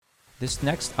This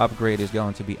next upgrade is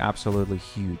going to be absolutely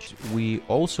huge. We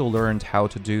also learned how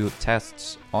to do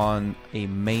tests on a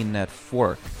mainnet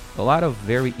fork. A lot of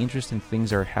very interesting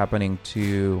things are happening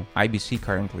to IBC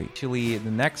currently. Actually,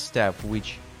 the next step,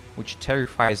 which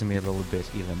terrifies me a little bit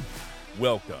even.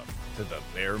 Welcome to the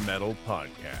Bare Metal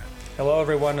Podcast. Hello,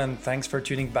 everyone, and thanks for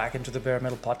tuning back into the Bare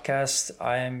Metal Podcast.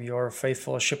 I am your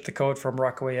faithful Ship the Code from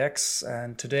Rockaway X,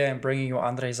 and today I'm bringing you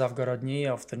Andrei Zavgorodnii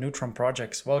of the Neutron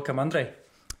projects. Welcome, Andrei.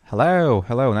 Hello,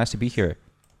 nice to be here.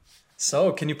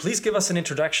 So, can you please give us an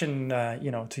introduction,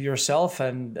 to yourself,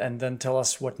 and then tell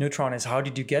us what Neutron is? How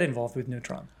did you get involved with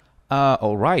Neutron?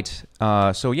 All right.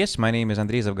 So yes, my name is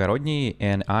Andrei Zavgorodnii,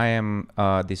 and I am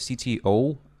the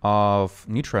CTO of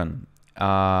Neutron.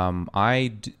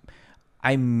 I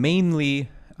mainly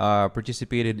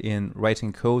participated in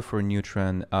writing code for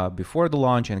Neutron before the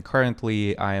launch, and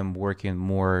currently I am working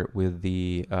more with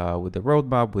the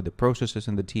roadmap, with the processes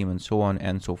in the team, and so on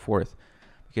and so forth.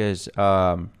 Because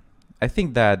I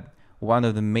think that one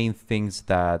of the main things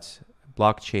that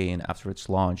blockchain after its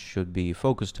launch should be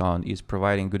focused on is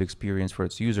providing good experience for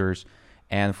its users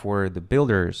and for the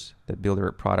builders that build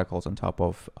their protocols on top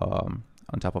of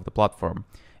the platform.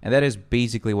 And that is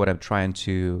basically what I'm trying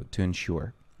to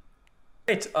ensure.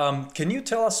 Great. Can you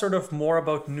tell us sort of more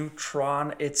about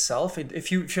Neutron itself?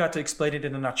 If you had to explain it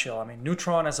in a nutshell, I mean,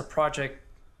 Neutron as a project,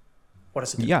 what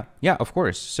does it do? Yeah, of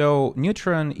course. So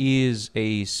Neutron is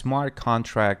a smart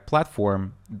contract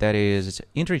platform that is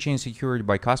interchain secured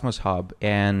by Cosmos Hub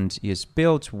and is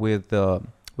built with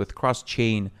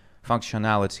cross-chain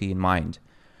functionality in mind.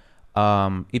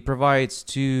 It provides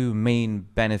two main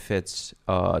benefits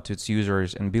to its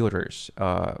users and builders.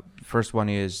 First one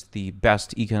is the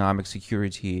best economic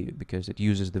security because it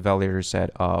uses the validator set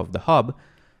of the hub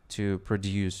to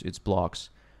produce its blocks.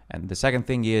 And the second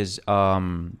thing is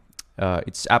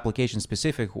it's application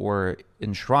specific or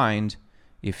enshrined,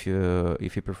 if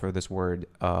you prefer this word,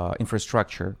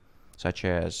 infrastructure, such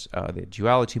as the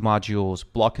duality modules,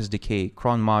 block SDK,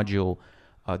 cron module,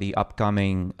 the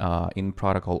upcoming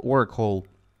in-protocol Oracle,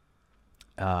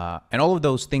 and all of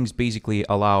those things basically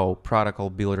allow protocol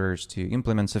builders to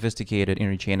implement sophisticated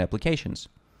interchain applications.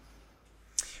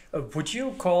 Would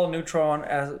you call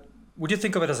Neutron would you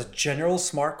think of it as a general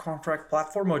smart contract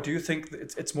platform, or do you think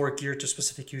it's more geared to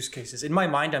specific use cases? In my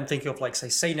mind, I'm thinking of like,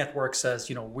 say Network says,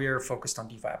 we're focused on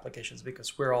DeFi applications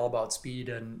because we're all about speed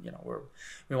and,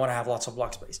 we want to have lots of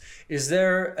block space. Is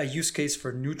there a use case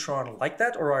for Neutron like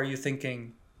that, or are you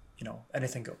thinking,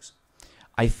 anything goes?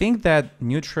 I think that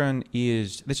Neutron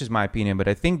this is my opinion, but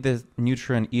I think that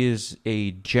Neutron is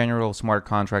a general smart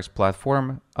contracts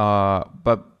platform,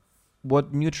 but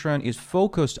what Neutron is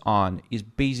focused on is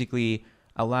basically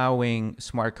allowing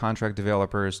smart contract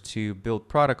developers to build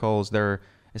protocols that are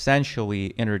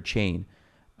essentially interchain.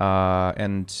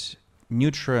 And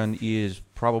Neutron is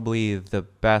probably the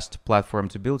best platform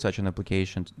to build such an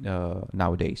application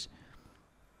nowadays.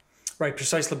 Right,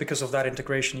 precisely because of that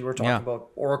integration you were talking about.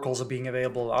 Oracles are being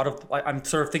available I'm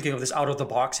sort of thinking of this out of the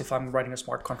box. If I'm writing a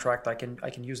smart contract, I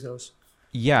can use those.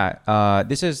 Yeah,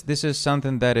 this is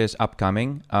something that is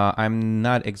upcoming. I'm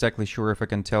not exactly sure if I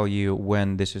can tell you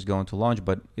when this is going to launch,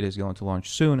 but it is going to launch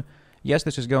soon. Yes,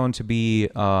 this is going to be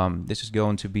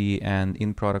an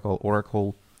in-protocol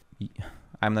Oracle.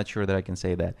 I'm not sure that I can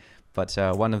say that, but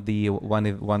one of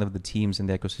the teams in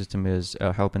the ecosystem is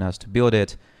helping us to build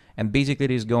it, and basically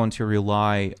it is going to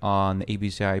rely on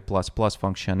ABCI++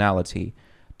 functionality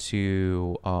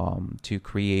to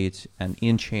create an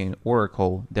in-chain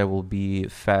oracle that will be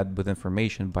fed with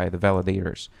information by the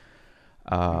validators,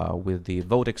 with the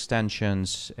vote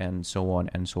extensions and so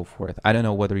on and so forth. I don't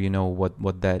know whether you know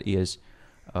what that is,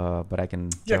 but I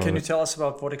can. Yeah, can you tell us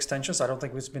about vote extensions? I don't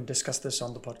think we've been discussed this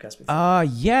on the podcast before.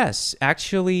 Yes,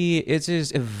 actually, it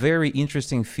is a very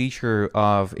interesting feature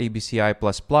of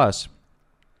ABCI++,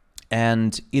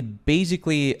 and it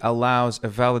basically allows a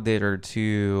validator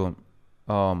to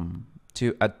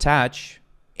attach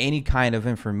any kind of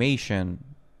information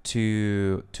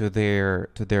to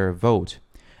their vote,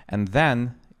 and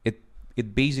then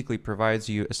it basically provides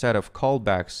you a set of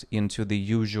callbacks into the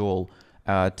usual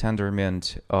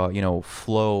Tendermint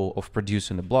flow of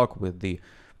producing the block with the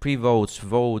pre-votes,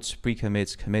 votes,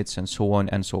 pre-commits, commits, and so on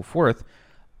and so forth.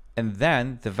 And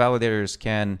then the validators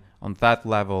can, on that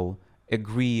level,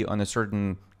 agree on a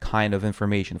certain kind of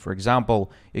information. For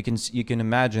example, you can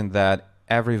imagine that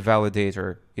every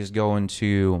validator is going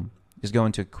to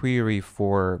query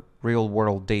for real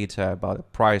world data about the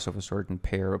price of a certain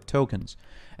pair of tokens,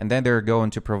 and then they're going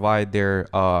to provide their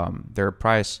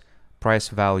price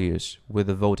values with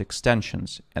the vote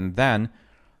extensions, and then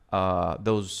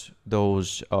those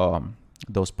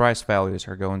those price values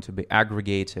are going to be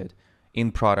aggregated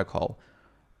in protocol,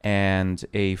 and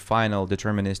a final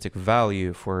deterministic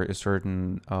value for a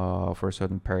certain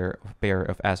pair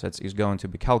of assets is going to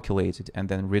be calculated and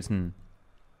then written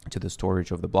to the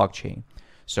storage of the blockchain.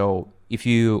 So if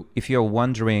you're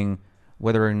wondering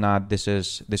whether or not this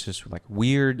is like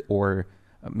weird, or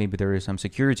maybe there is some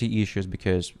security issues,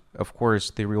 because of course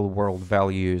the real world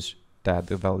values that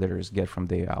the validators get from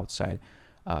the outside,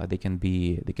 they can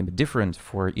be different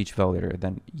for each validator,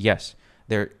 then yes,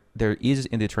 there is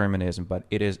indeterminism, but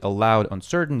it is allowed on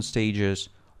certain stages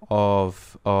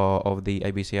of the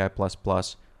IBCI++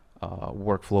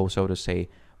 workflow, so to say,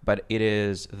 but it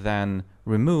is then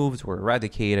removed or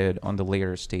eradicated on the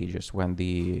later stages when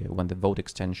the vote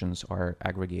extensions are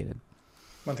aggregated.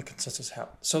 When the consensus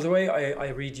happens. So the way I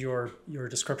read your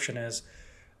description is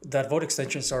that vote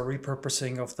extensions are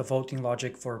repurposing of the voting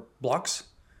logic for blocks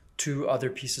to other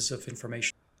pieces of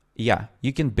information. Yeah,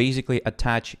 you can basically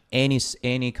attach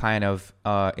any kind of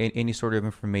any sort of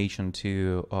information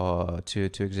to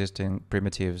existing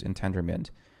primitives in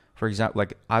Tendermint. For example,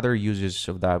 like other uses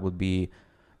of that would be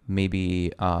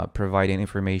maybe providing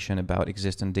information about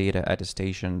existing data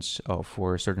attestations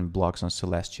for certain blocks on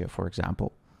Celestia, for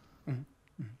example. Mm-hmm.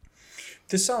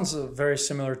 This sounds very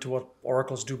similar to what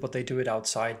oracles do, but they do it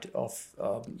outside of,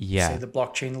 say, the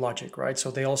blockchain logic, right?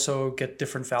 So they also get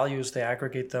different values, they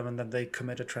aggregate them, and then they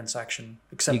commit a transaction.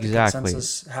 Except the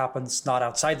consensus happens not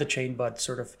outside the chain, but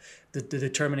sort of the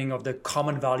determining of the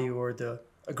common value or the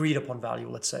agreed upon value,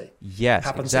 let's say. Yes,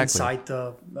 happens inside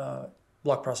the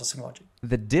block processing logic.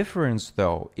 The difference,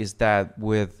 though, is that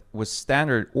with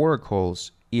standard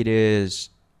oracles, it is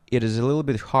a little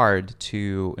bit hard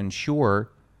to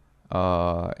ensure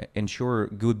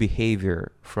good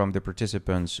behavior from the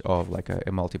participants of like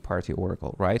a multi-party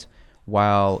oracle, right?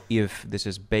 While if this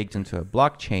is baked into a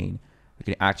blockchain, you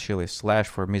can actually slash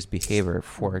for misbehavior,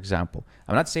 for example.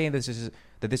 I'm not saying this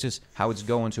is how it's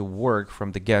going to work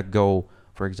from the get-go,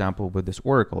 for example, with this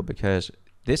oracle, because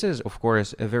this is, of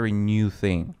course, a very new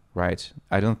thing, right?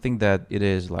 I don't think that it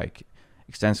is like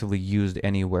extensively used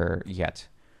anywhere yet.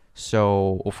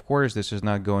 So, of course, this is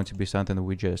not going to be something that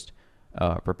we just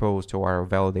propose to our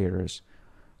validators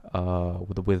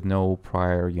with no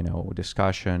prior,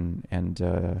 discussion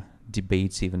and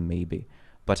debates even maybe.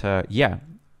 But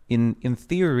in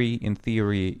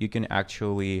theory, you can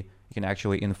actually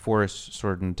enforce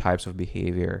certain types of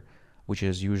behavior, which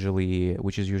is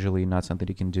usually not something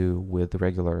you can do with the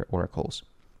regular oracles.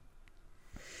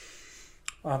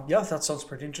 That sounds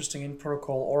pretty interesting. In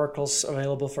protocol, oracles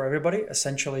available for everybody.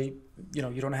 Essentially, you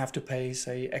don't have to pay,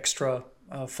 say, extra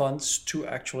funds to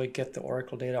actually get the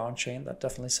oracle data on chain. That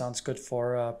definitely sounds good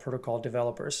for protocol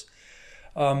developers.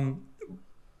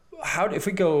 If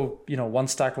we go, one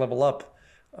stack level up,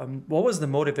 what was the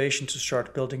motivation to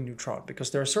start building Neutron?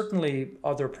 Because there are certainly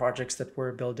other projects that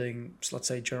were building, let's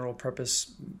say, general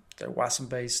purpose,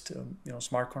 WASM-based,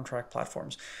 smart contract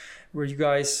platforms. Were you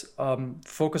guys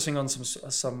focusing on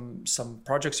some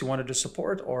projects you wanted to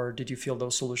support, or did you feel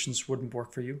those solutions wouldn't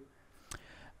work for you?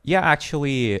 Yeah,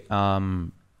 actually,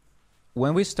 when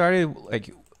we started, like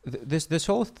this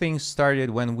whole thing started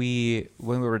when we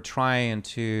were trying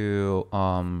to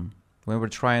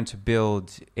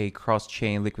build a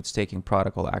cross-chain liquid staking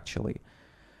protocol, actually.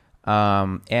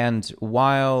 And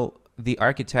while the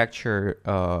architecture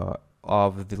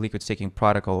of the liquid staking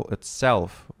protocol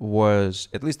itself was,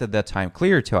 at least at that time,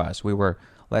 clear to us, we were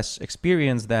less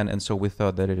experienced then, and so we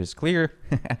thought that it is clear.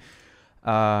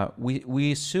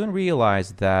 We soon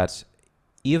realized that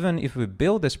even if we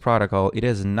build this protocol, it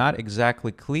is not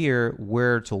exactly clear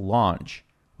where to launch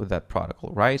with that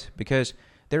protocol, right? Because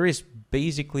there is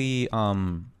basically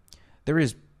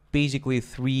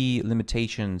three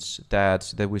limitations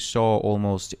that we saw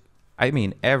almost,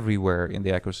 everywhere in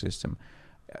the ecosystem.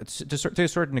 To a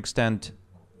certain extent,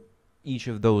 each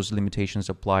of those limitations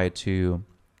apply to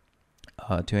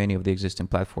any of the existing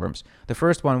platforms. The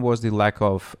first one was the lack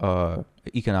of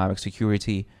economic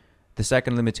security. The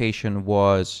second limitation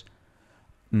was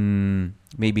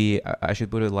maybe I should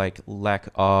put it like lack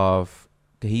of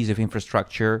cohesive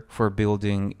infrastructure for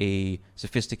building a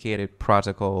sophisticated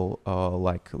protocol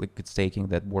like liquid staking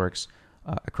that works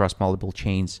across multiple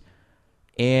chains.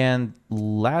 And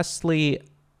lastly,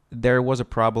 there was a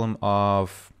problem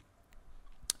of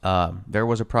how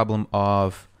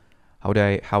do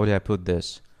I put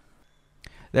this?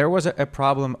 There was a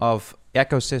problem of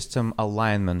ecosystem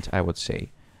alignment, I would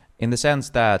say, in the sense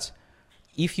that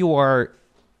if you're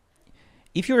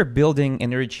building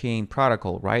an interchain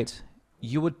protocol, right,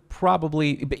 you would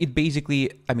probably, it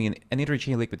basically, I mean, an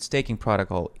interchain liquid staking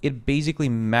protocol, it basically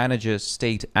manages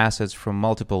staked assets from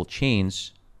multiple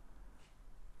chains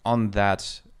on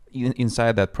that,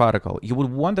 inside that protocol. You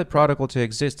would want that protocol to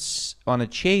exist on a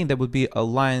chain that would be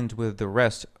aligned with the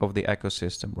rest of the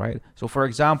ecosystem, right? So for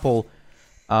example,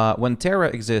 when Terra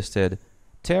existed,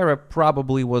 Terra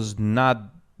probably was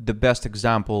not the best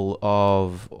example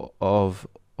of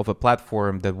a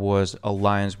platform that was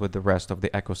aligned with the rest of the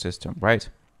ecosystem, right?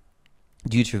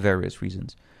 Due to various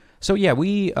reasons. So yeah,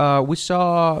 we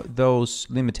saw those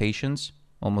limitations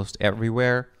almost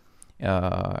everywhere,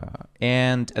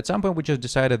 and at some point we just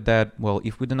decided that, well,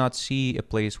 if we do not see a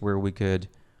place where we could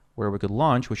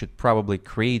launch, we should probably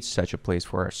create such a place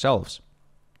for ourselves.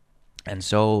 And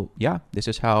so yeah, this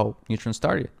is how Neutron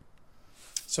started.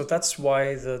 So that's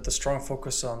why the strong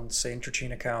focus on, say,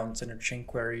 interchain accounts, interchain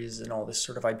queries, and all this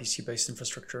sort of IBC-based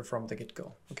infrastructure from the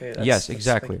get-go. Okay. Yes,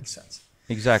 exactly. That makes sense.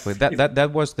 Exactly.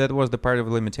 That was the part of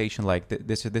the limitation. Like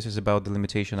this is about the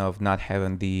limitation of not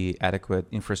having the adequate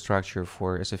infrastructure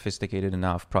for a sophisticated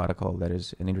enough protocol that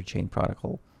is an interchain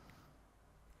protocol.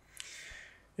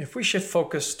 If we shift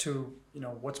focus to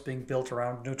what's being built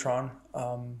around Neutron.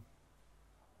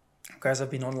 Guys have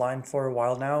been online for a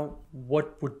while now.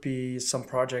 What would be some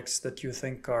projects that you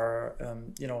think are,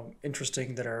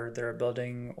 interesting that they're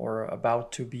building or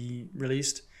about to be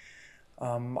released?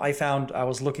 I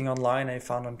was looking online. I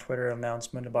found on Twitter an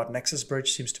announcement about Nexus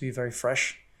Bridge. Seems to be very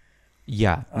fresh.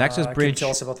 Yeah, Nexus Bridge. Can you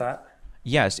tell us about that?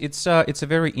 Yes, it's a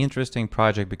very interesting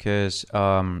project because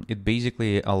it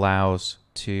basically allows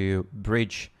to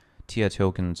bridge TIA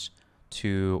tokens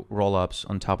to rollups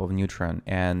on top of Neutron,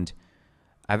 and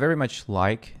I very much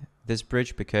like this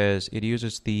bridge because it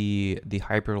uses the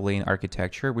hyperlane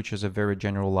architecture, which is a very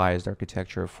generalized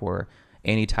architecture for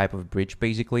any type of bridge,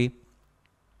 basically.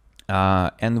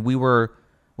 And we were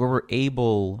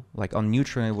able, like on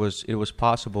Neutron, it was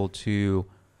possible to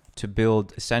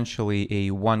build essentially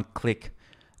a one-click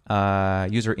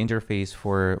user interface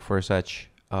for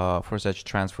such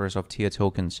transfers of TIA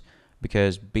tokens,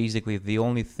 because basically the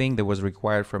only thing that was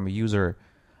required from a user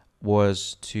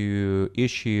was to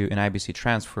issue an IBC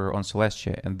transfer on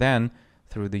Celestia, and then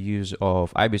through the use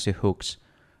of IBC hooks,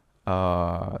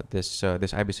 this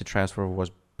IBC transfer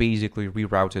was basically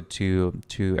rerouted to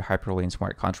a hyperlane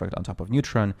smart contract on top of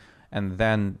Neutron, and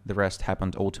then the rest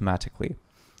happened automatically.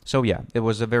 So yeah, it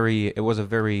was a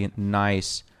very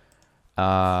nice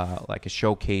like a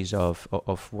showcase of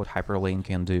what hyperlane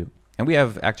can do, and we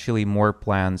have actually more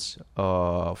plans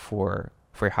for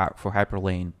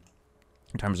hyperlane.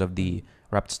 In terms of the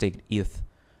wrapped staked ETH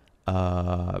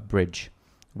bridge,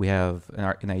 we have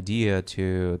an idea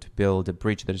to build a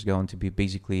bridge that is going to be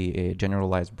basically a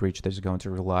generalized bridge that is going to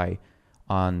rely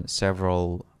on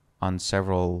several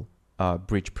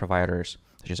bridge providers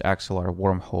such as Axelar,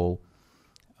 Wormhole,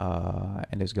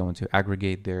 and is going to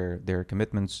aggregate their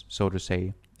commitments, so to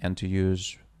say, and to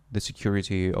use the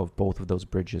security of both of those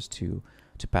bridges to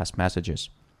pass messages.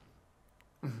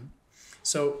 Mm-hmm.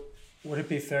 So would it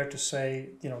be fair to say,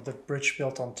 the bridge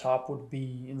built on top would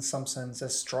be in some sense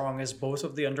as strong as both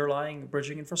of the underlying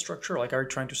bridging infrastructure? Like, are you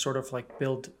trying to sort of like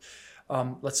build,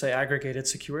 let's say, aggregated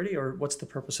security, or what's the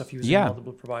purpose of using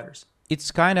multiple providers? It's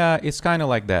kind of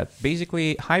like that.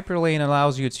 Basically, Hyperlane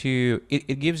allows you to,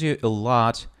 it gives you a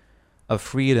lot of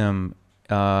freedom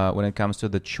when it comes to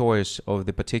the choice of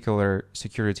the particular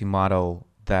security model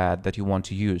that you want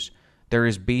to use. There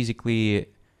is basically,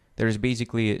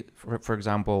 for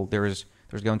example, there's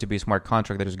going to be a smart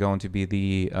contract that is going to be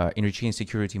the interchain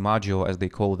security module, as they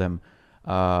call them,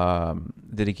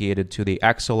 dedicated to the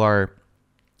Axelar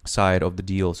side of the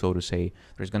deal, so to say.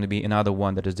 There's going to be another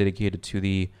one that is dedicated to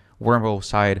the Wormhole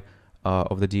side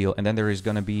of the deal, and then there is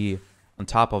going to be on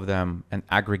top of them an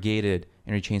aggregated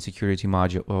interchain security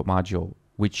module,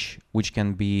 which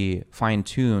can be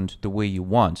fine-tuned the way you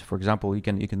want. For example, you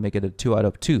can make it a 2 out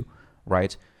of 2,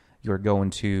 right? You're going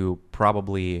to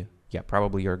probably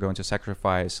you're going to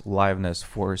sacrifice liveness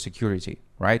for security,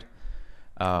 right?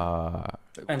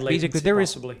 And latency,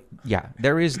 possibly.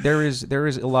 There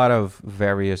is a lot of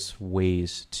various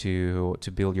ways to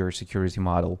build your security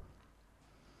model.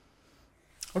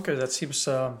 Okay, that seems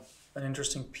an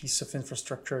interesting piece of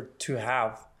infrastructure to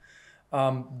have.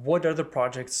 What other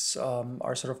projects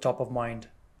are sort of top of mind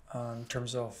in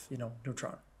terms of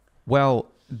Neutron?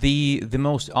 Well, the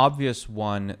most obvious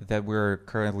one that we're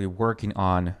currently working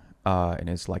on, and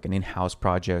it's like an in-house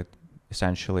project,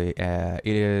 essentially, it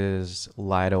is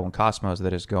Lido and Cosmos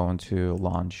that is going to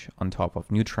launch on top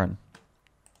of Neutron.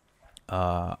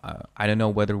 I don't know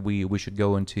whether we should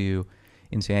go into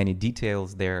any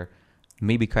details there,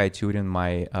 maybe Kai Tudin,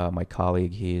 my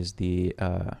colleague, he is the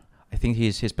I think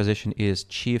his position is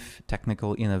Chief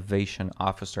Technical Innovation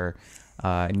Officer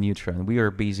in Neutron. We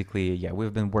are basically,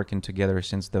 we've been working together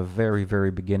since the very,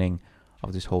 very beginning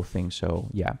of this whole thing. So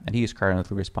yeah, and he is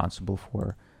currently responsible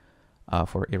for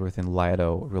everything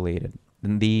Lido related.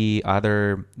 And the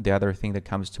other thing that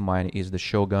comes to mind is the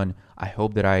Shogun. I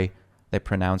hope that I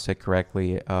pronounce it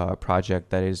correctly. Project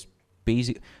that is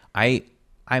basic.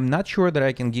 I'm not sure that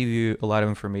I can give you a lot of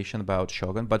information about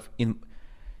Shogun, but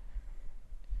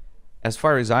as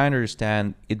far as I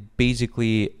understand, it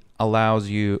basically allows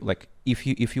you, like,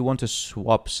 if you want to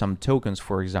swap some tokens,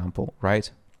 for example, right?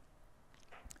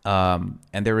 And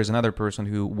there is another person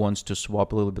who wants to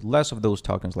swap a little bit less of those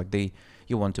tokens, like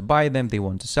you want to buy them, they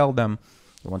want to sell them,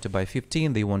 you want to buy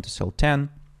 15, they want to sell 10.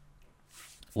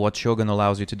 What Shogun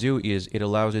allows you to do is it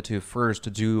allows you to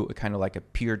first do a kind of like a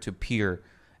peer-to-peer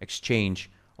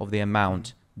exchange of the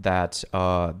amount that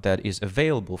is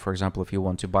available. For example, if you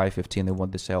want to buy 15 and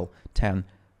want to sell 10,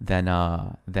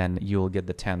 then you'll get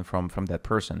the 10 from that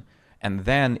person. And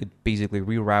then it basically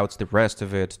reroutes the rest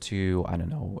of it to, I don't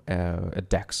know, a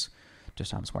DEX, to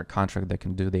some smart contract that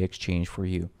can do the exchange for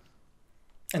you.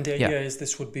 And the idea is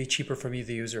this would be cheaper for me,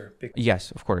 the user.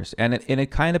 Yes, of course. And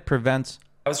it kind of prevents...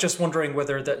 I was just wondering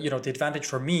whether that, the advantage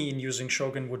for me in using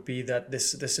Shogun would be that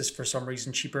this is for some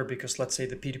reason cheaper because, let's say,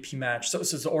 the P2P match. So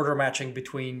this is order matching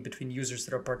between users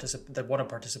that want to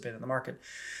participate in the market.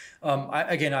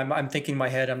 I'm thinking in my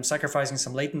head, I'm sacrificing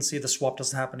some latency. The swap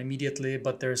doesn't happen immediately,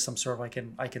 but there's some sort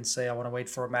of I can say I want to wait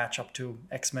for a match up to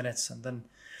X minutes, and then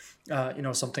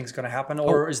something's going to happen.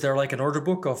 Or is there like an order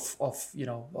book of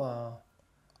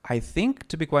I think,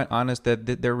 to be quite honest,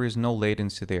 that there is no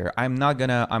latency there. I'm not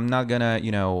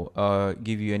gonna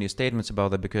give you any statements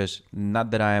about that, because not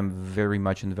that I am very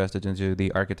much invested into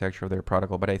the architecture of their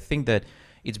protocol, but I think that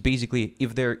it's basically,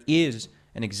 if there is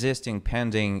an existing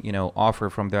pending offer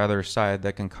from the other side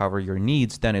that can cover your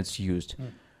needs, then it's used.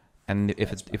 And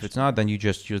if it's not, then you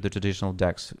just use the traditional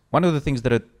DEX. One of the things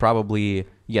that are probably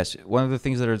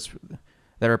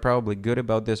good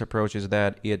about this approach is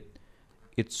that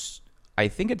I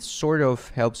think it sort of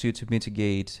helps you to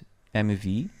mitigate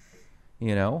MEV,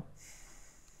 Well,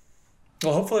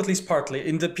 hopefully at least partly.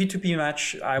 In the P2P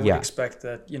match, I would expect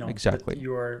that, exactly. that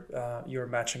you're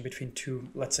matching between two,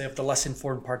 let's say, of the less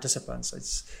informed participants.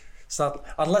 It's not,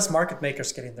 unless market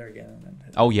makers get in there again.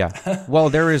 Oh yeah. Well,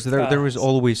 there is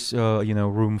always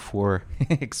room for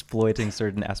exploiting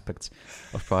certain aspects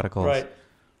of protocols. Right.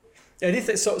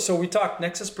 Anything? So we talked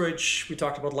Nexus Bridge, we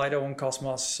talked about Lido and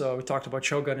Cosmos, we talked about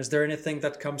Shogun. Is there anything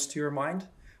that comes to your mind,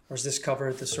 or is this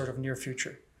covered the sort of near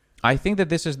future? I think that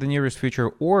this is the nearest future,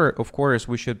 or of course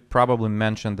we should probably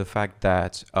mention the fact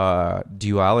that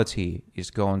Duality is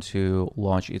going to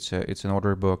launch. It's an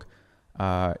order book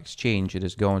exchange. It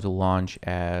is going to launch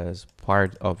as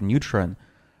part of Neutron.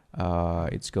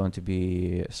 It's going to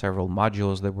be several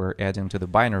modules that we're adding to the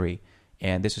binary.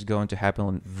 And this is going to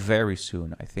happen very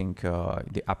soon. I think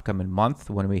the upcoming month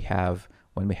when we have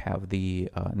the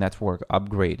network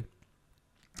upgrade,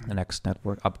 the next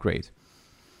network upgrade.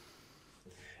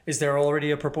 Is there already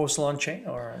a proposal on chain,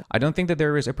 or? I don't think that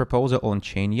there is a proposal on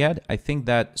chain yet. I think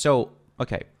that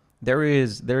there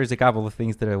is a couple of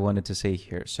things that I wanted to say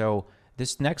here. So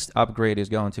this next upgrade is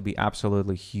going to be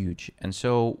absolutely huge, and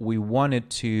so we wanted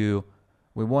to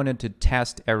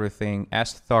test everything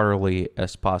as thoroughly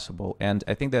as possible. And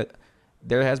I think that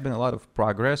there has been a lot of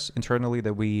progress internally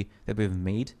that we've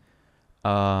made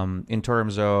in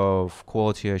terms of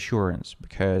quality assurance,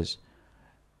 because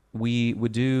we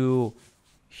do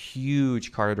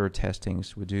huge corridor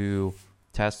testings. We do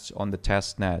tests on the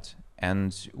test net,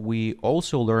 and we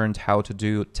also learned how to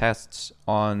do tests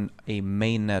on a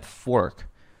mainnet fork,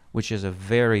 which is a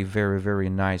very, very, very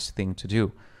nice thing to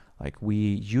do. Like we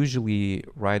usually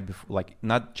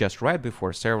not just right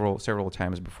before, several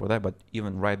times before that, but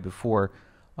even right before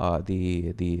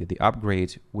the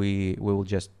upgrade, we will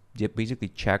just basically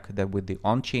check that with the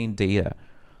on-chain data,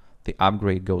 the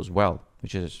upgrade goes well,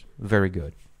 which is very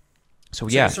good. So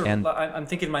I'm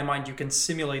thinking in my mind, you can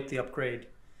simulate the upgrade.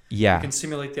 Yeah. You can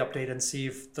simulate the update and see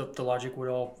if the logic would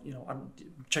all,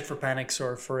 check for panics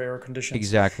or for error conditions.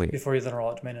 Exactly. Before you then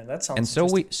roll it. Man, that sounds. And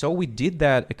so we did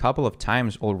that a couple of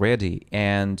times already,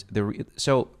 and the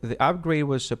upgrade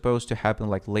was supposed to happen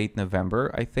like late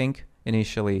November, I think,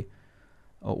 initially,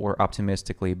 or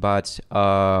optimistically. But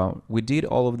we did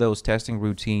all of those testing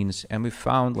routines, and we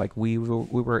found like we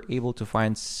were able to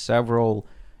find several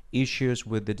issues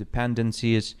with the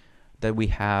dependencies that we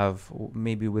have,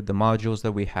 maybe with the modules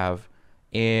that we have,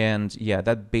 and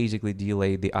that basically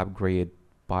delayed the upgrade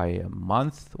by a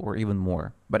month or even more.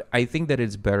 But I think that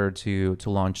it's better to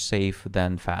launch safe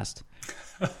than fast.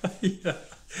 Yeah,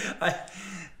 I,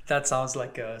 that sounds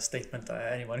like a statement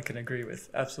that anyone can agree with.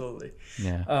 Absolutely.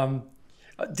 Yeah.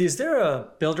 Is there a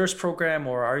builders program,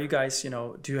 or are you guys,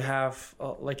 do you have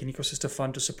like an ecosystem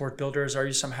fund to support builders? Are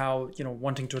you somehow,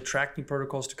 wanting to attract new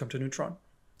protocols to come to Neutron?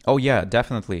 Oh yeah,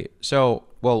 definitely. So,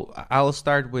 well, I'll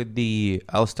start with the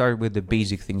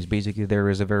basic things. Basically, there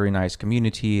is a very nice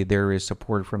community. There is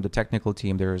support from the technical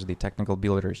team. There is the technical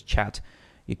builders chat.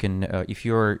 You can, if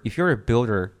you're a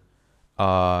builder,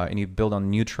 and you build on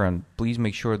Neutron, please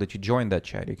make sure that you join that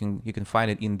chat. You can find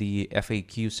it in the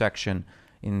FAQ section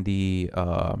in the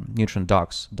Neutron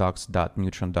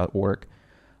docs.neutron.org.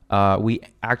 We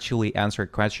actually answer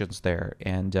questions there,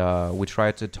 and we try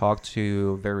to talk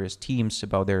to various teams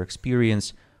about their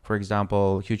experience. For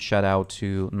example, huge shout out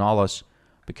to Nolos,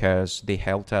 because they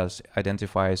helped us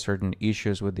identify certain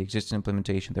issues with the existing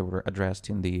implementation that were addressed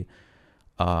in the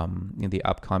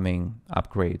upcoming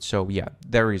upgrade. So yeah,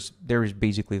 there is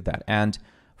basically that. And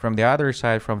from the other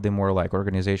side, from the more like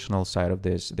organizational side of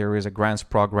this, there is a grants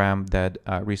program that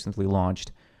recently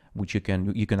launched, which you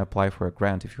can apply for a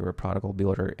grant if you're a protocol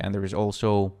builder. And there is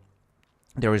also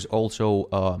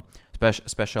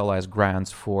specialized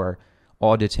grants for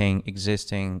auditing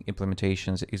existing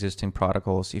implementations, existing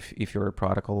protocols. If you're a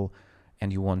protocol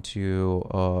and you want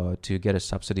to get a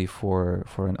subsidy for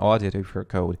an audit of your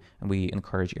code, and we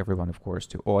encourage everyone, of course,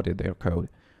 to audit their code.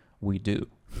 We do.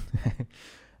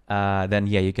 Then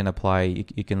yeah, you can apply.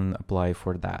 You can apply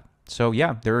for that. So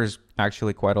yeah, there is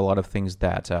actually quite a lot of things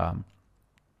that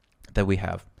we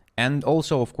have, and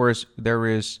also, of course, there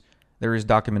is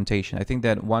documentation. I think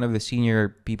that one of the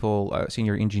senior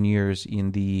engineers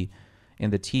in the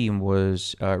team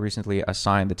was recently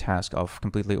assigned the task of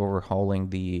completely overhauling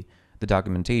the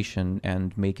documentation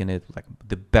and making it like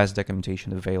the best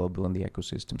documentation available in the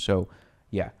ecosystem. So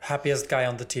yeah, happiest guy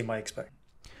on the team, I expect.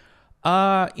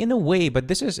 In a way, but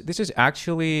this is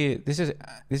actually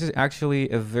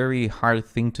a very hard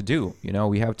thing to do.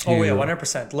 We have to. Oh yeah,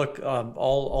 100%. Look,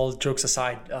 all jokes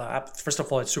aside, first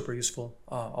of all, it's super useful.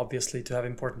 Obviously, to have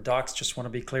important docs. Just want to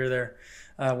be clear there.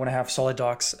 Want to have solid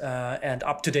docs and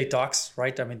up-to-date docs,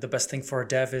 right? I mean, the best thing for a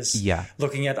dev is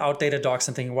looking at outdated docs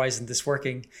and thinking, why isn't this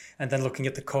working? And then looking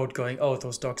at the code, going, oh,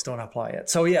 those docs don't apply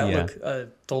yet. So yeah. Look,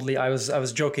 totally. I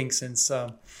was joking, since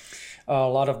a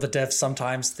lot of the devs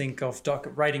sometimes think of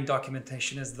writing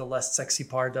documentation as the less sexy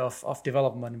part of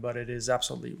development, but it is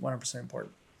absolutely 100%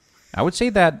 important. I would say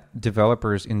that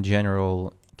developers in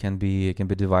general can be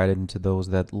divided into those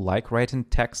that like writing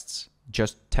texts,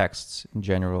 just texts in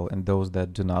general, and those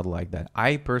that do not like that.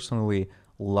 I personally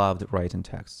loved writing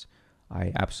texts.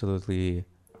 I absolutely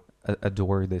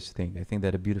adore this thing. I think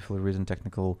that a beautifully written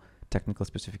technical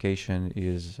specification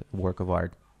is a work of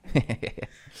art.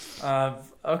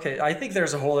 Okay, I think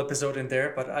there's a whole episode in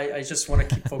there, but I just want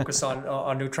to keep focus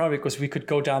on Neutron, because we could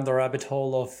go down the rabbit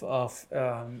hole of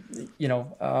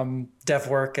dev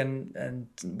work and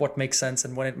what makes sense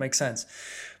and when it makes sense.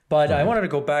 But I wanted to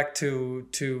go back to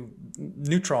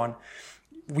Neutron.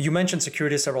 You mentioned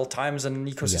security several times and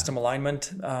ecosystem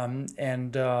alignment,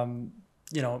 and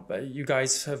you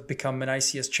guys have become an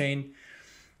ICS chain.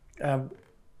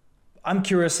 I'm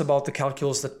curious about the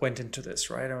calculus that went into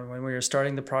this, right? I mean, when we were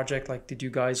starting the project, like, did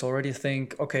you guys already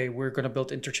think, okay, we're going to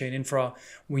build interchain infra,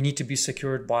 we need to be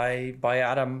secured by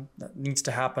Atom, that needs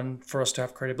to happen for us to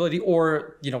have credibility?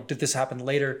 Or, did this happen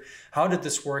later? How did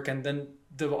this work? And then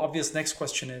the obvious next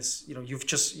question is,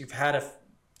 you've had at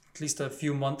least a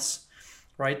few months,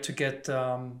 right, to get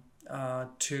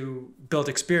to build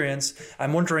experience.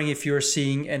 I'm wondering if you're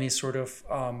seeing any sort of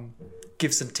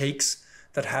gives and takes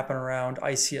that happen around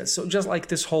ICS. So just like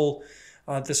this whole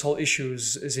issue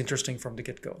is interesting from the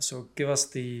get-go. So give us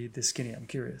the skinny. I'm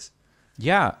curious.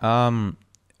 Yeah.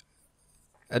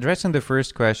 Addressing the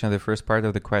first question, the first part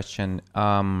of the question,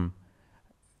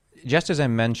 just as I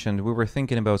mentioned, we were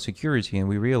thinking about security, and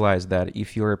we realized that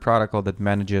if you're a protocol that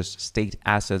manages state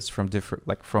assets from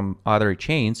from other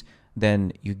chains,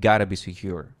 then you gotta be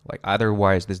secure. Like,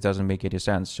 otherwise, this doesn't make any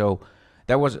sense. So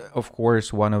that was, of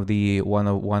course, one of the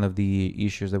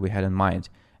issues that we had in mind.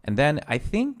 And then I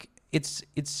think it's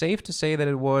safe to say that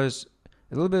it was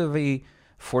a little bit of a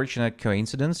fortunate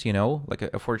coincidence, like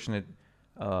a fortunate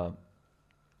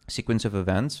sequence of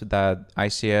events that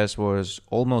ICS was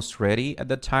almost ready at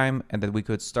that time, and that we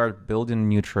could start building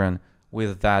Neutron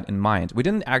with that in mind. We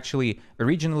didn't actually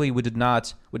originally we did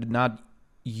not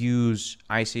use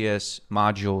ICS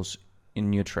modules in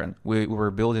Neutron. We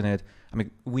were building it. I mean,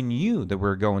 we knew that we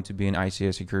were going to be an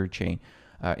ICS security chain,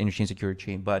 interchain security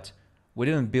chain, but we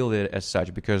didn't build it as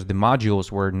such because the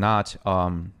modules were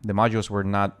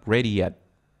not ready yet.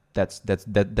 That's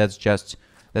just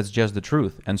the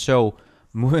truth. And so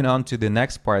moving on to the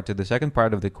next part, to the second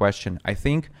part of the question, I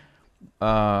think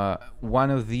one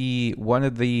of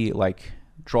the like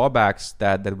drawbacks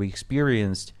that we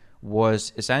experienced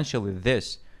was essentially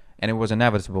this, and it was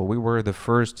inevitable. We were the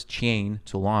first chain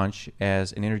to launch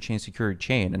as an interchain secured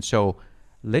chain, and so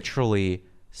literally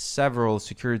several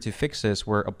security fixes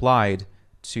were applied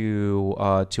to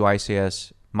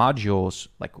ICS modules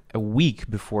like a week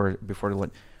before the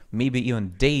launch, maybe even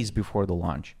days before the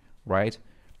launch, right?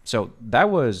 So that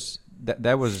was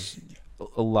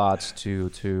a lot to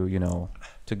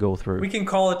go through. We can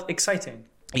call it exciting.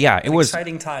 Yeah, it was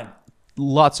exciting time.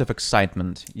 Lots of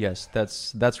excitement. Yes,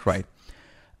 that's right.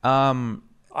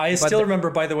 I still remember,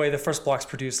 by the way, the first blocks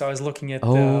produced. I was looking at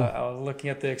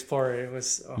the Explorer. It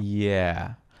was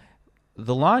yeah.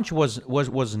 The launch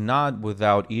was not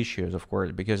without issues, of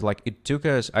course, because like it took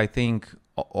us, I think,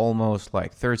 almost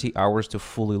like 30 hours to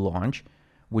fully launch,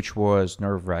 which was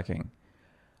nerve-wracking.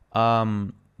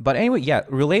 But anyway, yeah,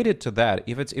 related to that,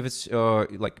 if it's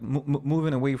like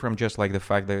moving away from just like the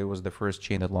fact that it was the first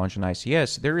chain that launched on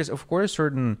ICS, there is of course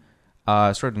certain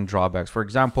drawbacks. For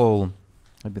example,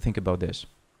 let me think about this.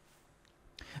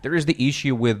 There is the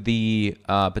issue with the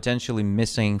potentially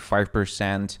missing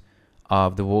 5%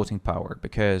 of the voting power,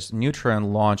 because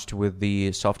Neutron launched with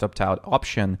the soft opt-out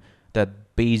option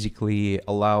that basically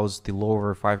allows the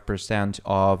lower 5%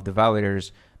 of the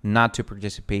validators not to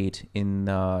participate in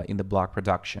the block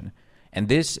production. And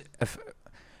this,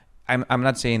 I'm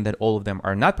not saying that all of them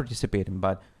are not participating,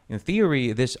 but in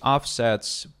theory, this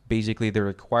offsets basically the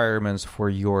requirements for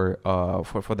your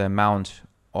for the amount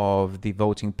of the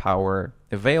voting power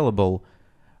available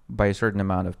by a certain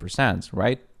amount of percent,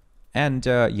 right? And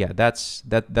yeah, that's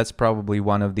probably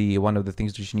one of the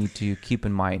things that you need to keep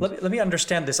in mind. Let me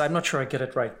understand this. I'm not sure I get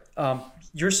it right.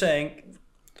 You're saying,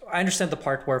 I understand the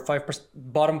part where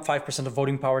bottom 5% of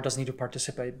voting power doesn't need to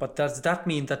participate, but does that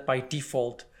mean that by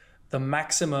default, the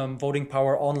maximum voting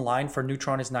power online for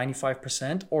Neutron is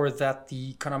 95%, or that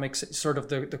the economics, sort of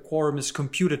the quorum is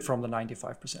computed from the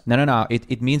 95%? No.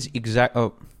 It means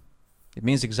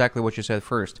exactly what you said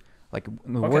first. Like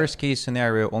in the worst case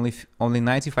scenario, only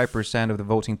 95% of the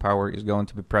voting power is going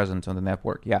to be present on the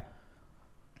network. Yeah.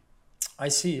 I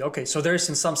see. Okay, so there's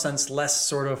in some sense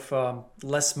less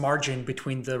less margin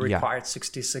between the required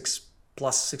 66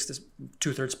 plus 60,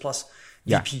 2/3 plus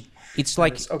VP. It's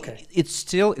like it's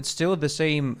still the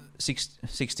same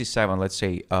 67. Let's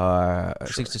say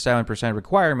 67%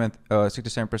 requirement,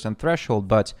 67% threshold,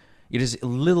 but it is a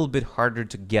little bit harder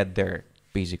to get there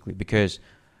basically because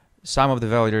some of the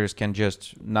validators can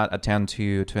just not attend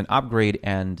to an upgrade,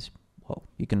 and well,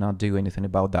 you cannot do anything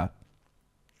about that.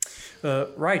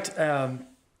 Right.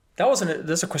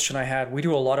 That's a question I had. We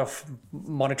do a lot of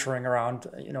monitoring around,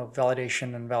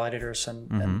 validation and validators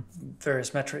and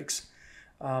various metrics.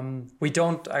 We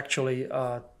don't actually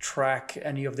track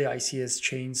any of the ICS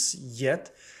chains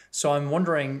yet. So I'm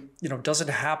wondering, does it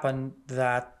happen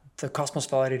that the Cosmos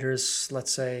validators,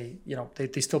 let's say,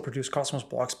 they still produce Cosmos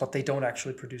blocks, but they don't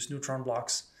actually produce Neutron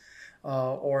blocks?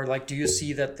 Or like, do you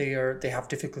see that they have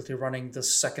difficulty running the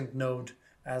second node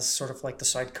as sort of like the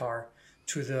sidecar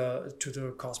to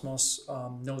the Cosmos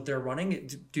node they're running?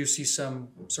 Do you see some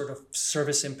sort of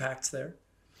service impacts there?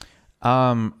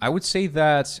 I would say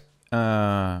that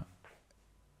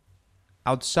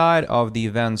outside of the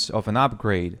events of an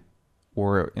upgrade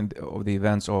or of the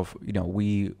events of,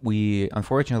 we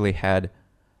unfortunately had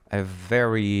a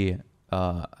very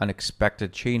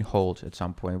unexpected chain halt at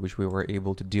some point, which we were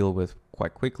able to deal with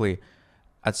quite quickly.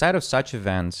 Outside of such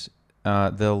events,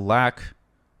 the lack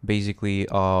basically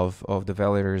of the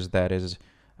validators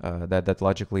that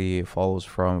logically follows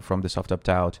from the soft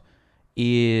opt-out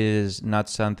is not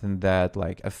something that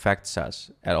like affects us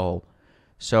at all.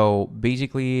 So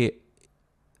basically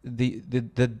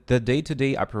the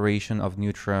day-to-day operation of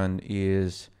Neutron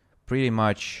is pretty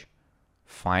much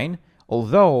fine,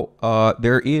 although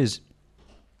there is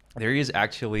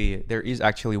actually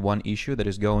one issue that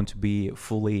is going to be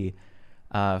fully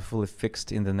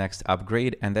fixed in the next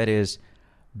upgrade, and that is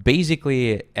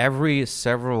basically every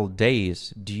several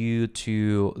days, due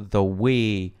to the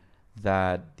way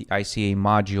that the ICA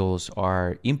modules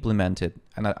are implemented,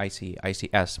 and not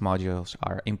ICS modules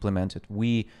are implemented,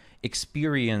 we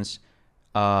experience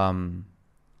an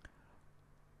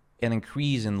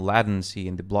increase in latency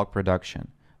in the block production,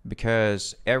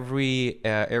 because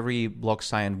every block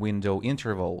sign window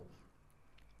interval,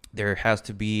 there has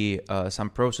to be some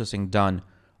processing done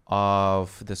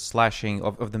of the slashing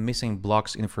of the missing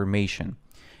blocks information.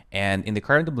 And in the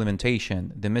current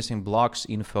implementation, the missing blocks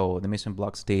info, the missing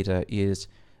blocks data is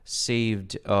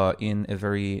saved in a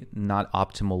very not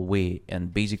optimal way.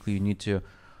 And basically, you need to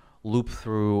loop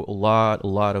through a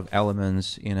lot of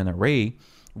elements in an array,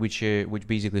 which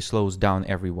basically slows down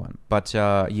everyone. But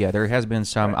there has been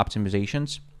some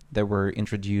optimizations that were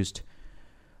introduced,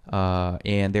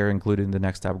 and they're included in the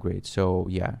next upgrade. So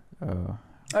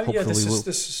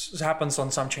this happens on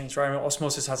some chains, right? I mean,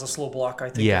 Osmosis has a slow block, I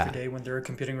think, every day when they're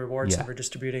computing rewards and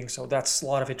redistributing. So that's a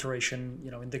lot of iteration,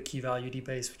 in the key value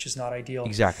DBase, which is not ideal.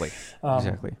 Exactly.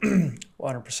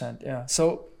 100%. Yeah.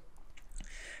 So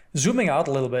zooming out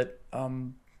a little bit,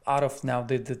 out of now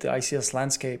the ICS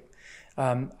landscape,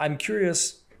 I'm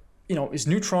curious, is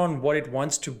Neutron what it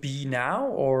wants to be now,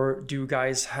 or do you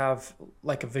guys have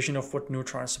like a vision of what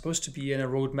Neutron is supposed to be and a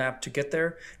roadmap to get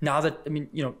there? Now that,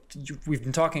 we've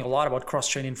been talking a lot about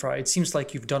cross-chain infra. It seems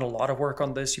like you've done a lot of work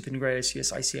on this. You've integrated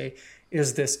ICS, ICA.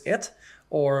 Is this it?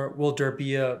 Or will there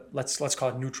be a, let's call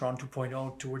it Neutron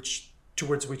 2.0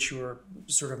 towards which you're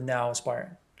sort of now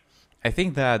aspiring? I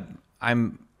think that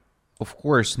I'm, of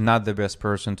course, not the best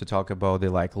person to talk about the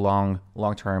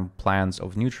long-term plans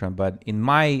of Neutron, but in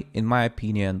my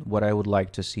opinion, what I would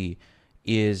like to see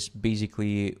is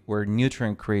basically where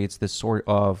Neutron creates this sort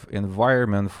of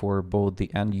environment for both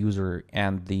the end user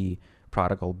and the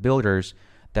protocol builders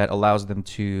that allows them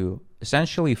to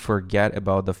essentially forget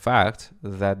about the fact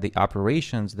that the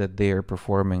operations that they are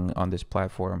performing on this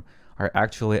platform are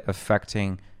actually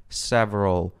affecting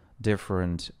several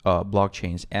different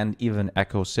blockchains and even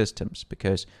ecosystems,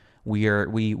 because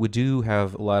we do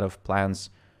have a lot of plans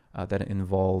that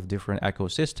involve different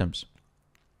ecosystems,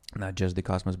 not just the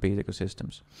Cosmos-based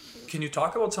ecosystems. Can you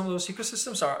talk about some of those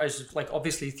ecosystems?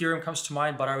 Obviously Ethereum comes to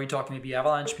mind, but are we talking maybe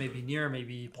Avalanche, maybe Near,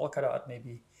 maybe Polkadot,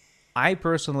 maybe? I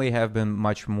personally have been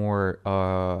much more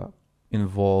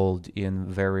involved in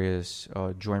various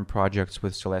joint projects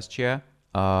with Celestia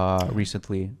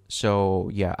recently.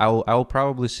 So I'll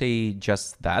probably say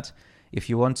just that. If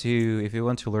you want to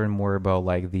learn more about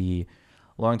like the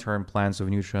long-term plans of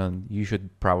Neutron, you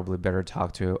should probably better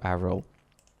talk to Avril.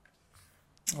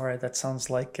 All right, that sounds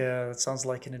like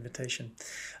an invitation.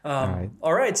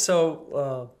 All right,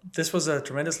 so this was a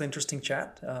tremendously interesting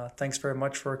chat. Thanks very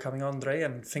much for coming on, Andrei,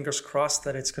 and fingers crossed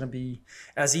that it's going to be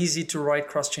as easy to write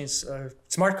cross-chain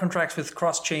smart contracts with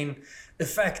cross-chain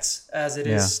effects as it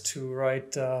is to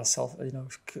write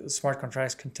smart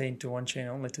contracts contained to one chain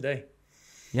only today.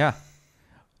 Yeah.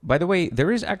 By the way,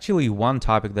 there is actually one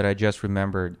topic that I just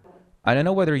remembered. I don't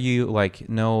know whether you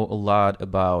know a lot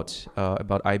about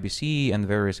IBC and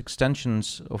various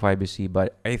extensions of IBC,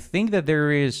 but I think that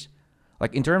there is,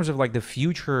 in terms of the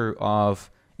future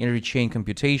of inter-chain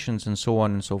computations and so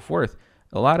on and so forth,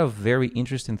 a lot of very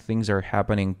interesting things are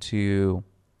happening to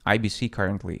IBC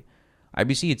currently.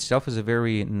 IBC itself is a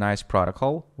very nice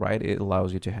protocol, right? It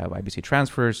allows you to have IBC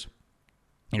transfers,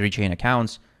 inter-chain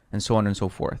accounts, and so on and so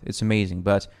forth. It's amazing,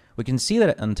 but we can see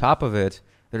that on top of it,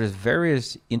 there is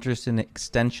various interesting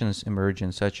extensions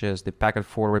emerging, such as the packet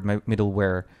forward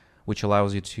middleware, which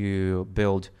allows you to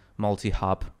build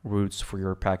multi-hop routes for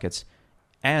your packets.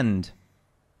 And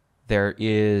there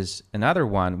is another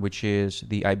one, which is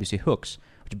the IBC hooks,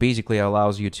 which basically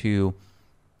allows you to,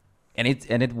 and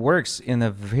it works in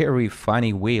a very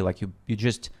funny way. You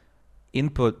just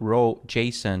input raw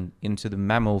JSON into the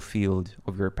memo field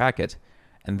of your packet,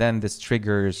 and then this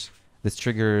triggers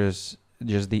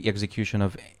just the execution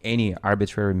of any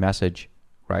arbitrary message,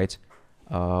 right,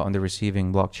 on the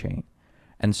receiving blockchain.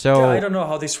 And so I don't know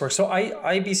how this works. So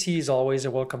IBC is always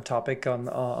a welcome topic on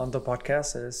the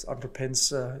podcast. It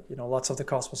underpins lots of the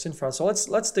Cosmos infra. So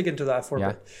let's dig into that for a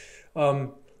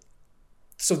bit.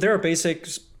 So there are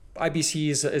basics. IBC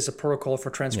is a protocol for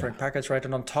transferring packets, right?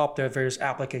 And on top, there are various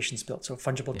applications built. So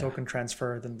fungible token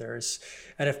transfer, then there's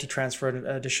NFT transfer, and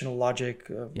additional logic.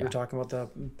 We're talking about the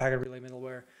packet relay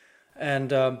middleware. And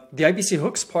the IBC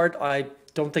hooks part, I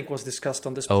don't think was discussed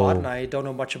on this pod, and I don't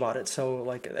know much about it. So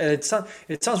it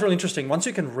sounds really interesting. Once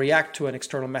you can react to an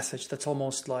external message, that's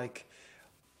almost like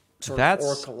sort of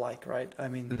Oracle-like, right? I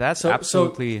mean, that's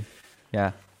absolutely,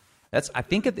 I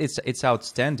think it's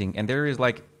outstanding. And there is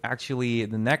actually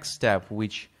the next step,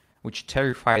 which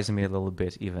terrifies me a little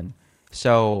bit even.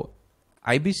 So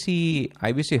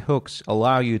IBC hooks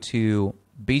allow you to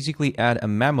basically add a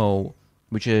memo,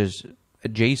 which is a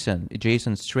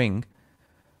JSON string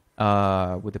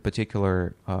with a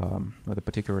particular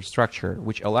structure,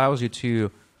 which allows you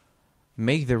to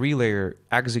make the relayer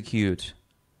execute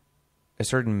a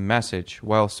certain message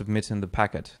while submitting the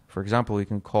packet. For example, you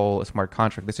can call a smart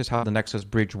contract. This is how the Nexus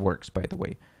bridge works, by the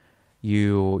way.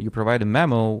 You provide a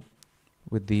memo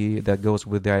that goes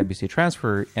with the IBC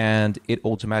transfer, and it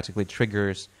automatically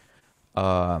triggers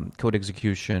code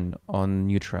execution on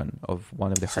Neutron of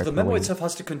one of the So the memo itself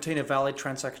has to contain a valid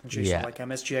transaction JSON, like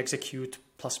MSG execute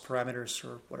plus parameters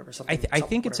or whatever. Something. I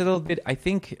think it's a little bit. I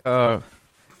think I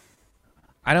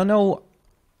don't know.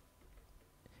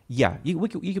 Yeah,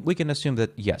 we can assume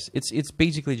that yes, it's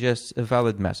basically just a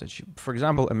valid message. For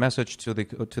example, a message to the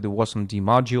wasmd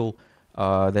module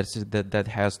that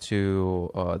has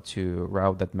to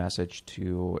route that message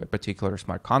to a particular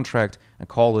smart contract and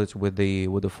call it with the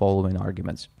following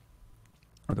arguments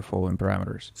or the following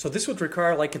parameters. So this would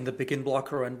require, like in the begin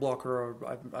blocker or end blocker, or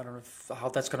I don't know how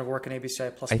that's going to work in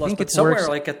ABCI++, but somewhere works,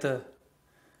 like at the...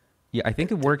 Yeah, I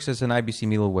think it works as an IBC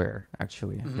middleware,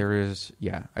 actually. Mm-hmm. There is,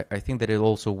 I think that it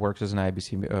also works as an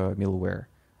IBC middleware.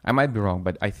 I might be wrong,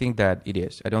 but I think that it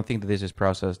is. I don't think that this is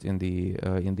processed in the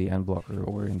end blocker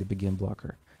or in the begin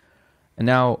blocker. And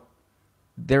now,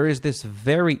 there is this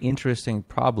very interesting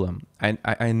problem.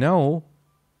 I know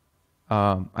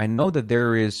that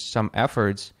there is some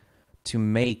efforts to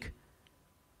make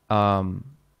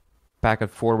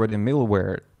packet forwarding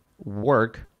middleware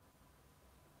work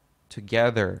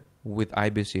together with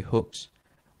IBC hooks,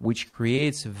 which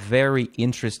creates very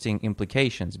interesting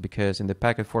implications, because in the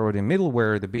packet forwarding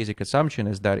middleware, the basic assumption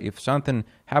is that if something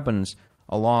happens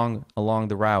along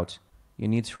the route, you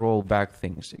need to roll back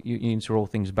things. You need to roll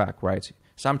things back, right?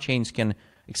 Some chains can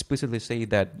explicitly say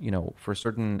that, for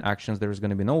certain actions there is going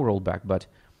to be no rollback, but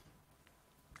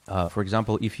for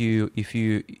example, if you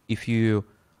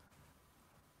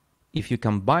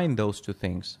combine those two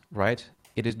things, right?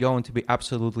 It is going to be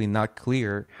absolutely not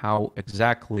clear how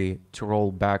exactly to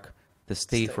roll back the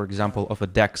state, for example, of a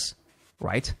DEX,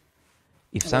 right?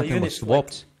 If something was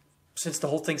swapped... since the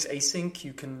whole thing's async,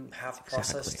 you can have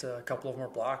processed a couple of more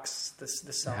blocks. This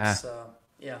sounds...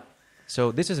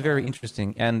 So this is very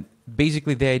interesting. And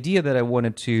basically the idea that I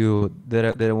wanted to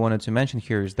mention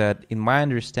here is that, in my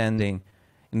understanding,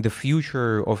 in the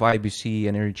future of IBC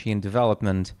and interchain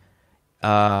development,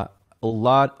 a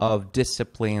lot of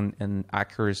discipline and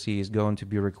accuracy is going to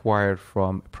be required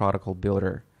from a protocol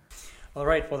builder. All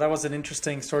right. Well, that was an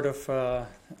interesting sort of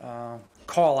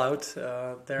call out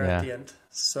there at the end.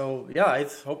 So I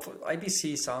hope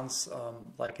IBC sounds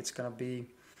like it's going to be,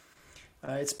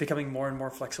 it's becoming more and more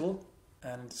flexible,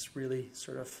 and it's really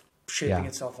sort of shaping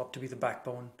itself up to be the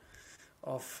backbone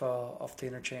of the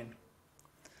interchain.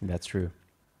 That's true.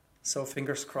 So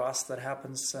fingers crossed that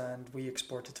happens, and we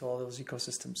export it to all those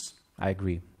ecosystems. I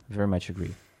agree. Very much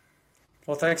agree.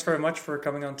 Well, thanks very much for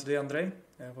coming on today, Andrei.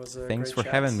 It was a Thanks great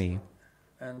for having me.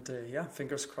 And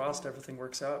fingers crossed everything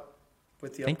works out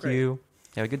with the upgrade. Thank you.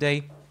 Have a good day.